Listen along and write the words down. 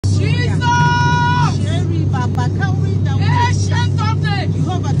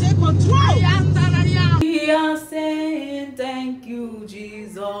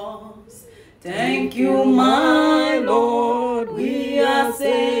Thank you, my Lord. We are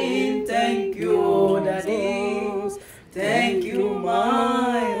saying thank you, Daddy. Thank you,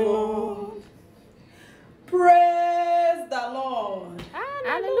 my Lord. Praise the Lord.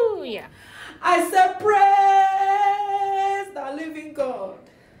 Hallelujah. I said, praise the living God.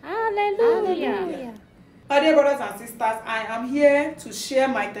 Hallelujah. My dear brothers and sisters, I am here to share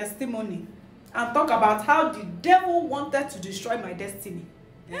my testimony and talk about how the devil wanted to destroy my destiny.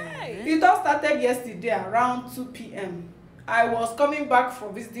 It all started yesterday around 2 p.m. I was coming back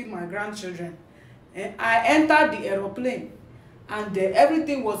from visiting my grandchildren. And I entered the aeroplane and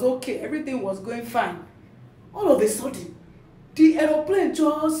everything was okay. Everything was going fine. All of a sudden, the aeroplane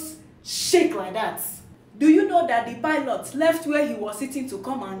just shake like that. Do you know that the pilot left where he was sitting to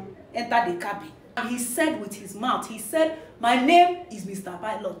come and enter the cabin? And he said with his mouth, he said, "My name is Mr.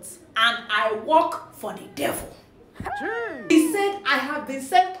 Pilot and I work for the devil." He said, "I have been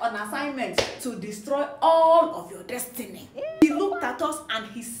sent on assignment to destroy all of your destiny." He looked at us and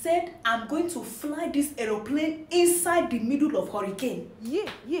he said, "I'm going to fly this aeroplane inside the middle of hurricane."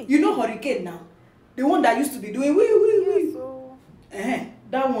 You know hurricane now? The one that used to be doing wee.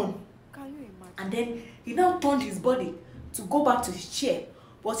 That one. Can you imagine? And then he now turned his body to go back to his chair,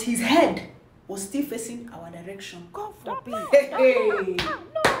 but his head was still facing our direction. God forbid. Hey.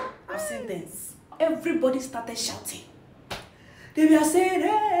 I've seen this. Everybody started shouting. They were saying,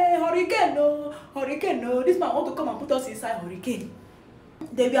 "Hey, hurricane no, this man want to come and put us inside hurricane."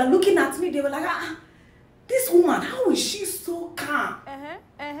 They were looking at me, they were like, this woman, how is she so calm?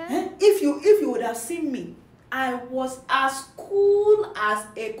 If you would have seen me, I was as cool as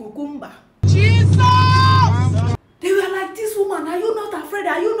a cucumber. Jesus! They were like, "This woman, are you not afraid?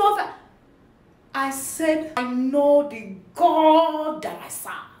 Are you not afraid?" I said, "I know the God that I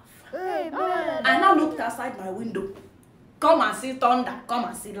serve." Amen. I now looked outside my window. Come and see thunder, come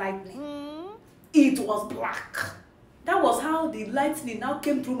and see lightning. It was black. That was how the lightning now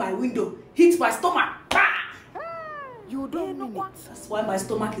came through my window, hit my stomach. You don't mean it. That's why my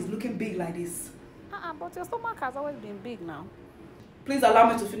stomach is looking big like this. But your stomach has always been big now. Please allow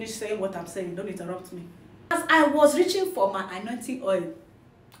me to finish saying what I'm saying. Don't interrupt me. As I was reaching for my anointing oil,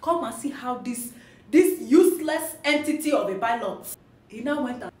 come and see how this useless entity of a pilot, he now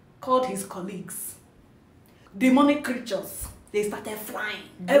went and called his colleagues. Demonic creatures, they started flying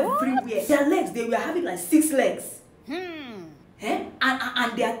everywhere. Their legs, they were having like 6 legs. And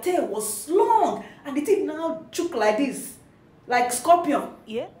their tail was long, and the thing now shook like this, like scorpion.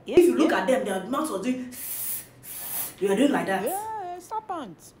 If you look at them, their mouth was doing, they were doing like that. Yeah,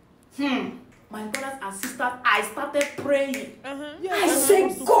 serpent. My brothers and sisters, I started praying. Yes, I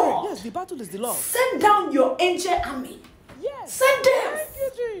said, "God, yes, the battle is the Lord. send down your angel army. Yes. Send them." Thank you,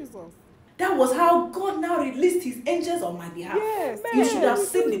 Jesus. That was how God now released his angels on my behalf. Yes. You should have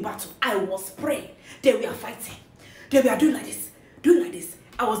seen the battle. I was praying. They were fighting. They were doing like this. Doing like this.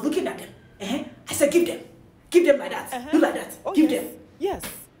 I was looking at them. I said, "Give them. Give them like that. Do like that. Oh, Give yes. them." Yes.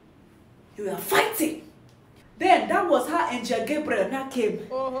 They were fighting. Then that was how Angel Gabriel now came.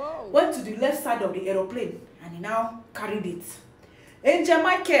 Went to the left side of the aeroplane and he now carried it. Angel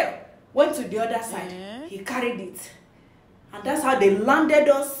Michael went to the other side. He carried it. And that's how they landed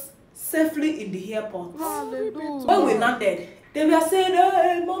us safely in the airport. Hallelujah. When we landed, they were saying,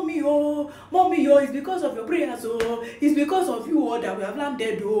 "Hey, mommy, it's because of your prayers, it's because of you that we have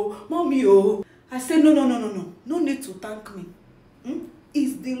landed, mommy, I said, no need to thank me.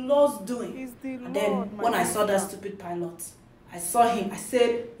 It's the Lord's doing." It's the And then Lord, my when I saw that sister. stupid pilot, I saw him. I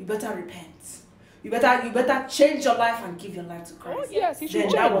said, "You better repent. You better change your life and give your life to Christ." Oh, yes, he should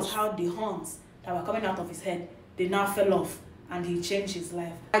Then that was change. how the horns that were coming out of his head, they now fell off and he changed his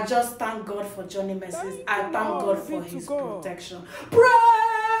life. I just thank God for Johnny Mercies. I thank God for his protection.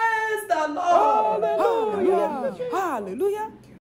 Praise the Lord. Hallelujah. Hallelujah.